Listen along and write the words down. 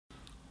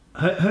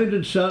How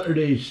did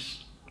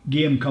Saturday's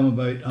game come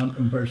about,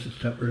 Antrim versus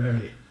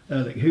Tipperary?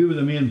 Like, who were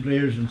the main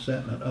players in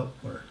setting it up?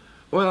 Or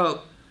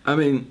Well, I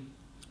mean,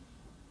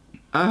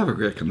 I have a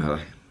great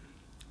committee.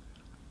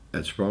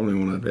 It's probably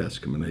one of the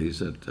best committees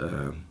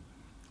that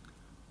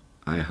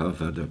I have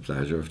had the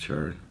pleasure of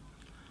chairing.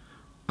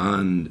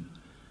 And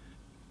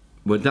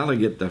we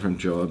delegate different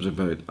jobs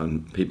about,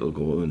 and people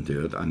go and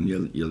do it, and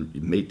you'll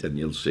meet and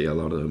you'll see a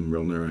lot of them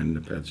running around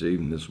the pitch,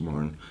 even this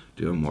morning,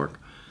 doing work.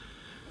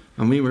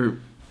 And we were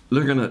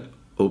looking at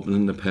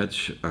opening the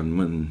pitch, and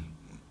when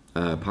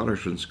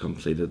Patterson's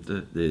completed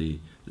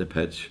the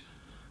pitch,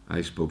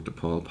 I spoke to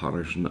Paul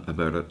Patterson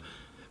about it,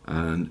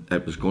 and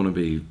it was going to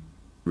be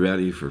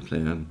ready for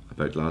playing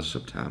about last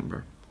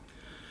September.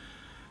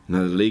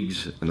 Now the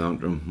leagues in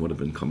Antrim would have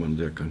been coming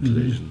to a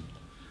conclusion,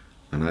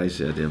 and I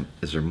said to him,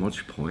 is there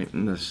much point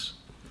in this,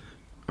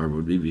 or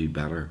would we be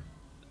better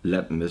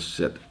letting this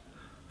sit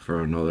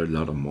for another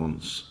lot of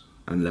months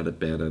and let it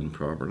bed in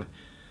properly?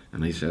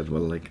 And he said,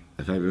 well, like,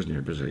 if I was in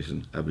your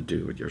position, I would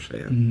do what you're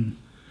saying.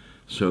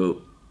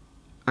 So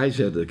I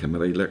said to the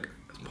committee, look,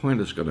 the point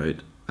has gone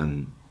out,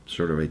 and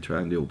sort of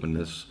trying to open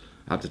this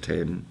at the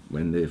time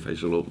when the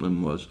official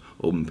opening was,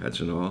 open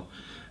pitch and all.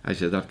 I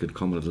said that could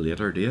come at a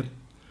later date.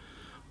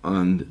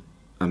 And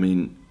I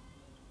mean,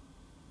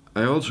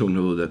 I also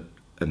know that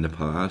in the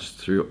past,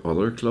 through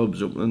other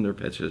clubs opening their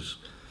pitches,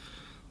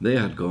 they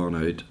had gone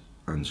out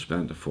and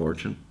spent a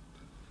fortune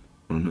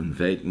on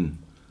inviting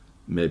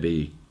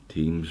maybe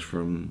teams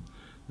from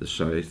the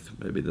south,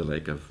 maybe the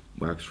like of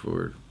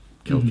Wexford,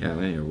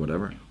 Kilkenny or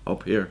whatever,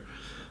 up here,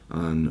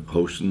 and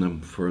hosting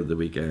them for the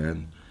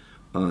weekend.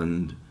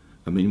 And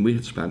I mean, we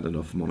had spent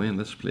enough money in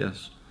this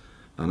place,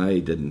 and I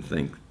didn't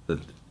think that,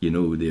 you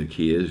know, the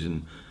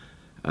occasion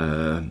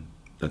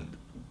that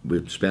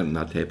we'd spent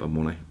that type of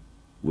money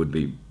would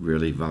be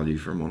really value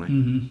for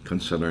money,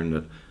 considering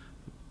that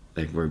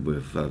like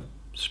we've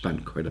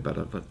spent quite a bit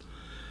of it.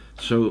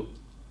 So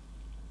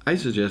I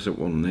suggested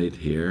one night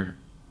here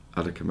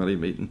at a committee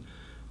meeting,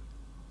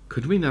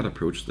 could we not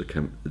approach the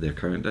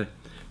county,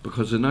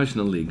 because the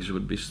national leagues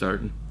would be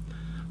starting,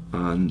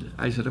 and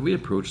I said if we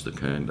approach the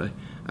county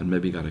and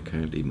maybe got a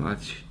county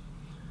match,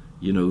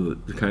 you know,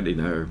 the county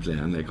now are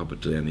playing like up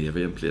at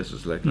Glenavy and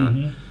places like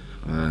that,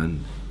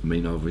 and I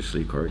mean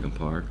obviously Corrigan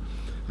Park,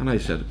 and I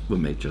said we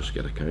might just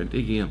get a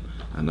county game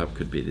and that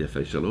could be the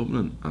official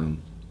opening and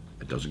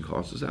it doesn't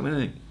cost us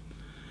anything.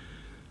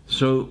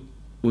 So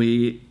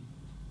we,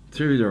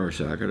 through our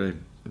secretary,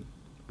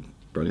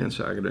 brilliant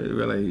secretary,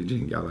 really,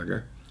 Eugene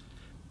Gallagher,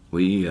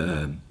 we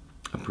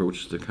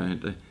approached the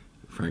county,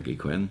 Frankie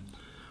Quinn,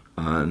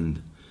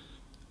 and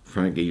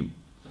Frankie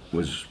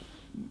was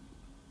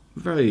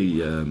very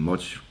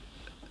much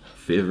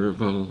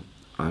favourable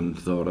and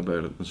thought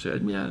about it and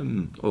said, yeah,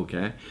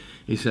 okay.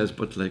 He says,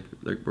 but like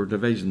we're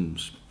Division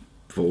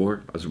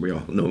 4, as we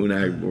all know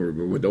now,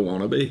 we don't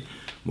want to be.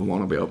 We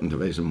want to be up in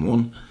Division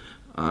 1.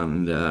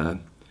 And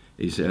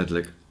he said,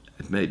 like,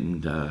 it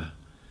mightn't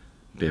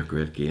be a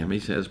great game, he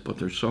says, but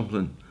there's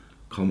something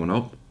coming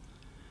up.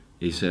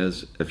 He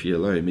says, if you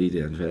allow me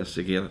to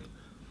investigate it,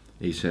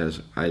 he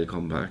says, I'll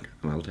come back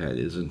and I'll tell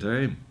you in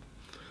time.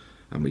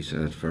 And we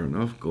said, fair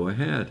enough, go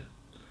ahead.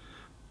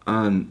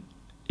 And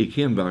he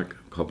came back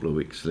a couple of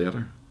weeks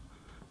later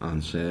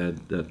and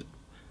said that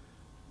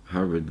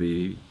how would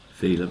we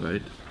feel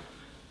about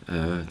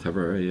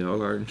Tipperary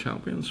All-Ireland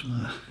champions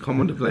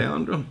coming to play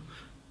Antrim?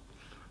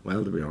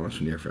 Well, to be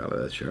honest, near fell out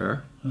of the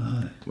chair.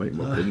 We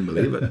couldn't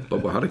believe it,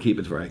 but we had to keep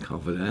it very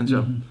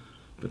confidential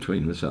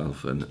between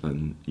myself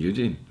and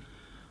Eugene,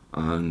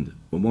 and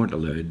we weren't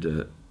allowed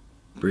to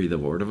breathe a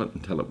word of it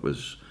until it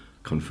was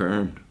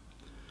confirmed.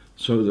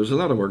 So there's a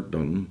lot of work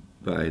done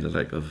by the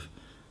like of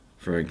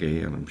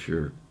Frankie and I'm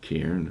sure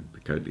Kieran, the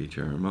county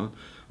chairman,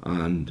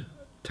 and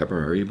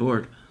Tipperary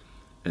board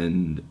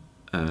in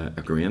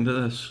agreeing to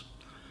this.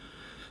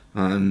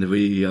 And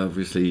we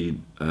obviously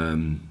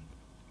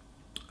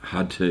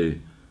had to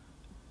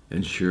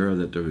ensure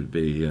that there would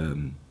be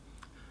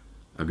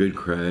a good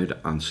crowd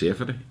and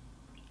safety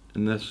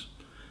in this.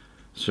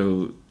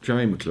 So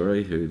Jerry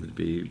McClurry, who would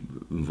be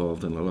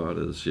involved in a lot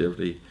of the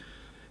safety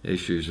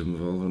issues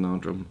involved in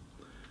Antrim,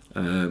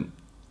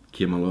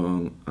 came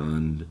along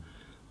and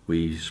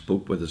we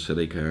spoke with the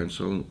City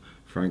Council.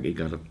 Frankie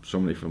got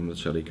somebody from the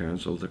City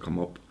Council to come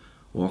up,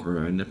 walk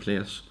around the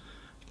place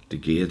to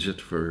gauge it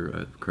for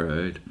a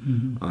crowd,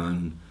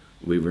 and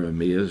we were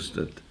amazed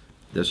that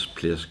this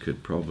place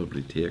could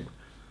probably take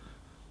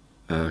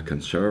a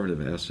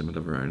conservative estimate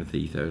of around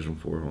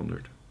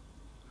 3,400.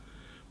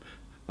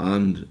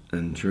 And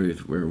in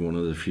truth, we're one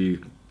of the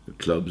few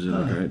clubs in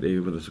the county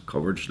with a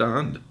covered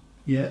stand.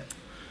 Yeah.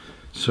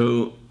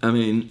 So, I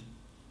mean,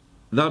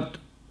 that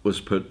was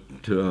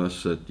put to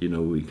us that, you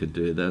know, we could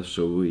do this,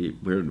 so we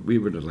were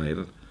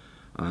delighted,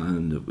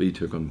 and we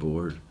took on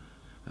board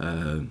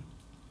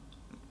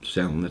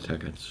selling the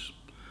tickets,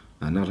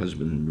 and that has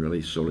been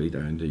really solely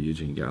down to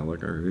Eugene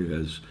Gallagher, who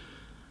has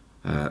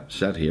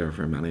sat here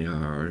for many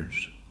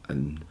hours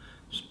and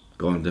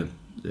gone to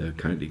the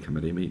county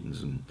committee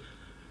meetings and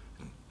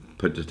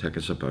put the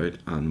tickets about,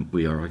 and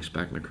we are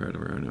expecting a crowd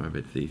of around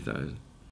about 3,000.